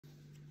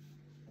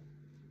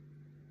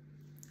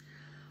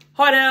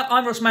Hi there,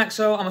 I'm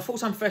Maxwell. I'm a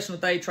full-time professional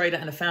day trader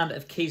and a founder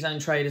of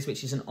Keyzone Traders,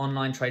 which is an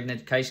online trading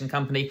education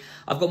company.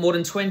 I've got more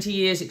than 20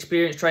 years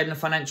experience trading the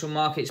financial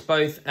markets,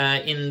 both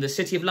in the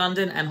City of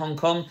London and Hong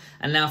Kong,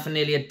 and now for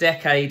nearly a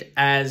decade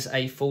as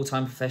a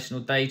full-time professional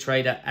day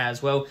trader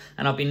as well.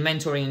 And I've been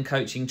mentoring and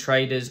coaching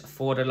traders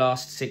for the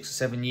last 6 or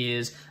 7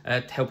 years,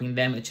 helping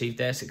them achieve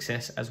their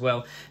success as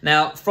well.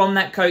 Now, from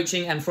that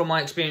coaching and from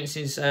my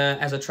experiences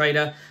as a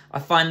trader, I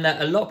find that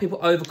a lot of people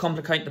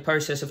overcomplicate the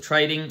process of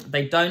trading.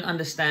 They don't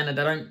understand and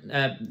they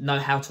don't know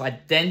how to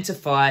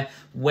identify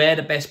where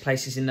the best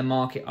places in the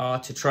market are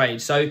to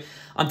trade. So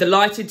I'm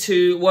delighted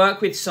to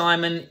work with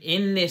Simon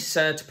in this,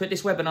 to put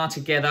this webinar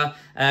together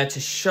to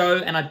show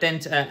and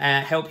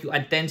help you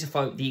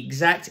identify the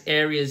exact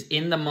areas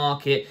in the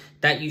market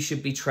that you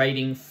should be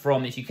trading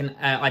from. If you can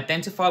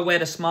identify where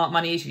the smart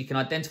money is, if you can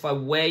identify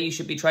where you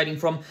should be trading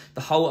from,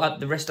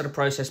 the rest of the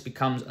process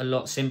becomes a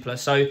lot simpler.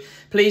 So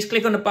please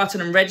click on the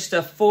button and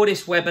register for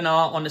this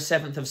webinar on the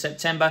 7th of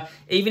September.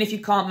 Even if you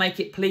can't make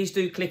it, please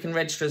do click and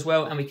register as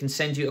well, and we can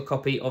send you a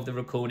copy of the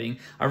recording.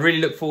 I really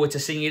look forward to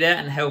seeing you there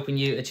and helping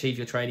you achieve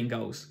your trading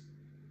goals.